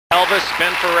Elvis,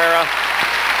 Ben Ferreira,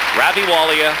 Ravi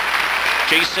Walia,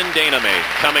 Jason Daname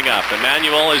coming up.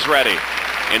 Emanuel is ready,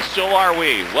 and so are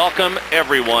we. Welcome,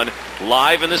 everyone,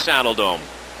 live in the Sandhu Dome.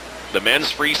 The men's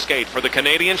free skate for the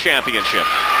Canadian Championship.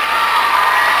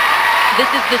 This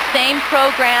is the same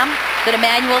program that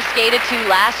Emanuel skated to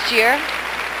last year.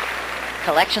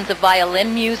 Collections of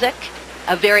violin music,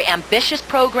 a very ambitious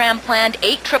program planned,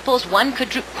 8 triples, 1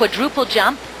 quadruple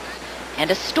jump, and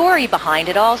a story behind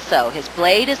it also. His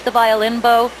blade is the violin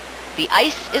bow, the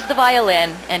ice is the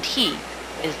violin, and he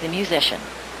is the musician.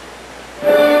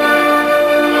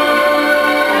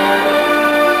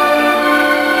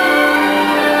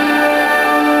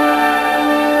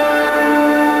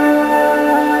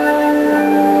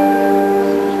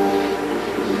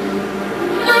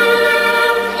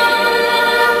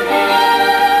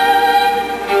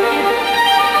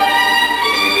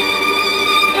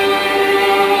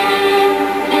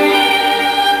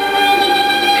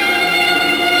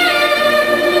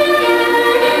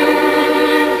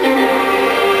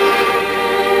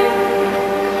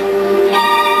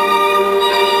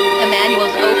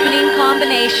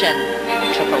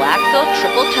 Triple axel,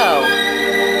 triple toe.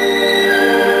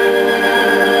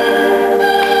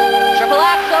 Triple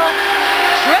axel,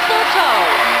 triple toe.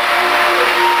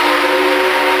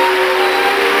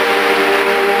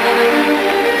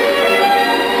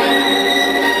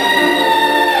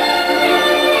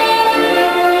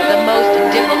 The most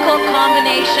difficult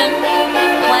combination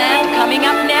planned coming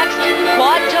up next,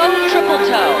 quad toe, triple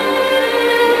toe.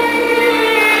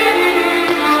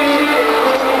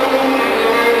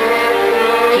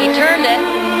 He turned it,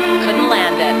 couldn't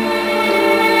land it.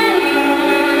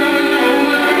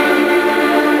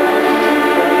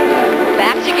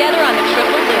 Back together on the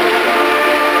triple loop.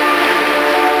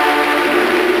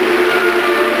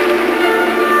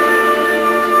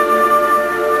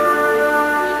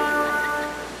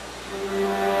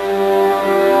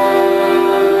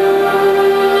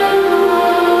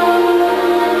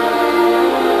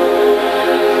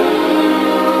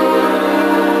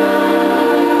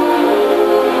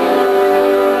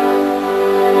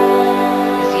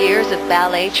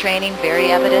 Ballet training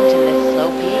very evident in this slow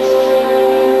piece.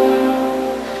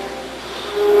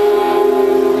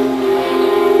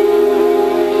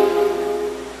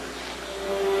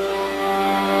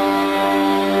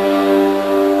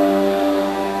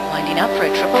 Winding up for a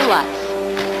triple lutz.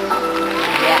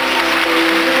 Yes.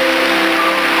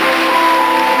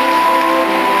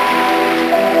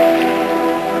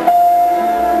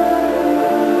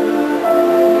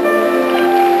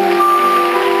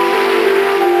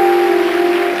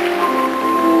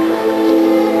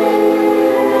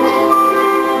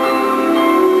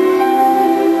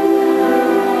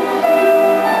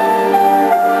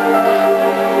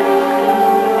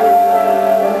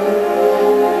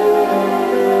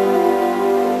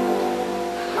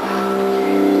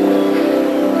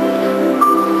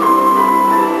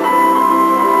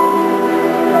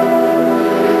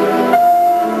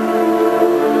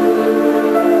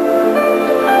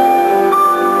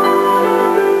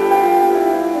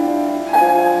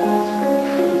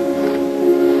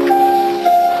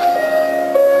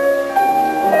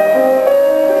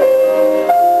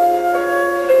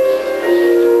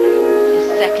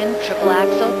 Triple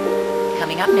axel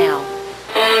coming up now.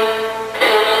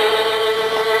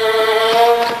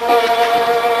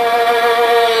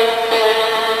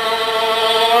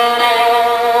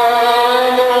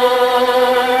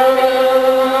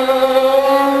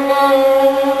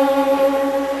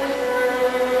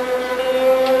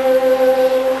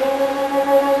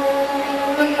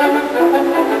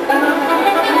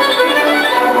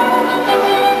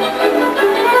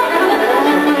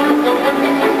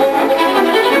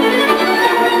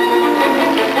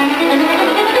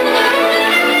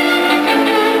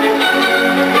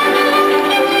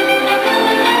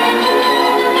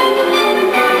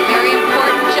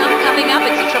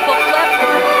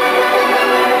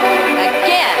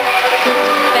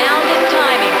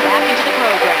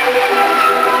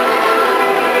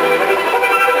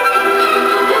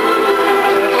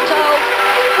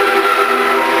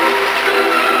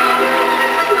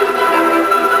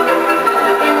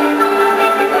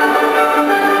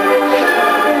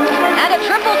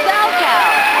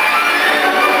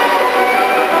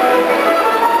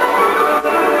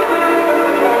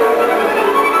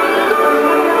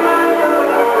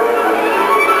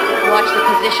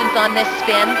 On this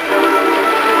spin.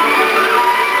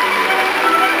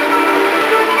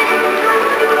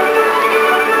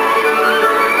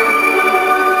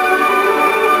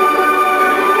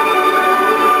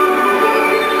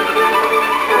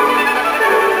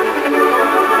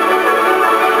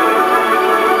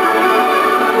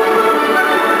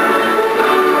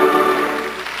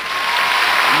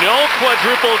 No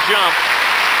quadruple jump.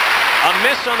 A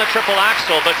miss on the triple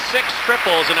axel, but 6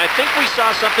 triples, and I think we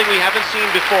saw something we haven't seen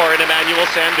before in Emanuel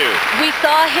Sandhu. We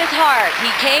saw his heart.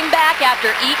 He came back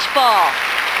after each fall.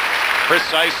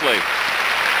 Precisely.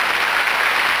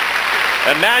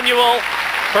 Emanuel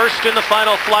first in the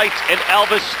final flight, and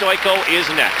Elvis Stoico is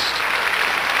next.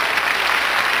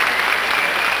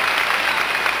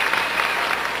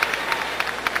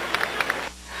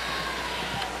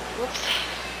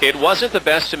 It wasn't the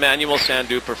best Emanuel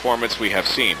Sandhu performance we have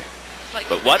seen.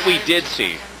 But what we did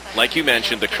see, like you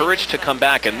mentioned, the courage to come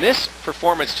back, and this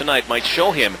performance tonight might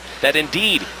show him that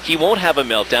indeed he won't have a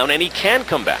meltdown and he can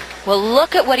come back. Well,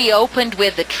 look at what he opened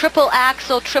with, the triple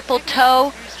axel, triple toe.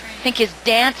 I think his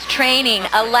dance training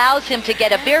allows him to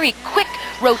get a very quick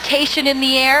rotation in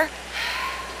the air.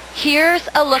 Here's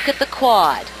a look at the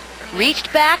quad.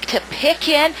 Reached back to pick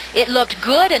in. It looked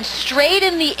good and straight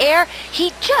in the air.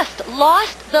 He just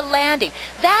lost the landing.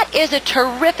 That is a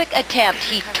terrific attempt.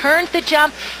 He turned the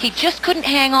jump. He just couldn't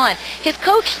hang on. His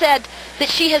coach said that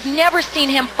she has never seen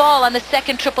him fall on the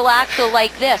second triple axel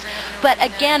like this. But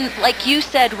again, like you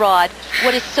said, Rod,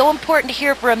 what is so important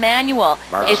here for Emanuel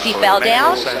is he fell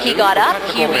down, he got up,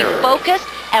 he refocused,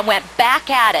 and went back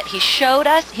at it. He showed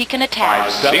us he can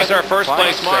attack. These are first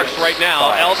place marks right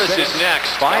now. Elvis is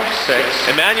next.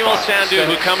 Emanuel Sandhu,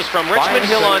 who comes from Richmond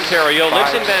Hill, Ontario,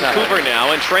 lives in Vancouver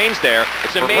now and trains there.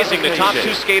 It's amazing. The top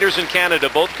 2 skaters in Canada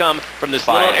both come from this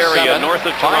little area north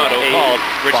of Toronto called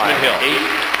Richmond Hill.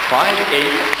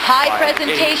 High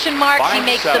presentation marks. He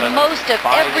makes the most of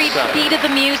every beat of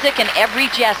the music and every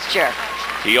gesture.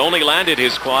 He only landed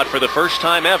his quad for the first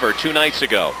time ever 2 nights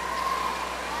ago.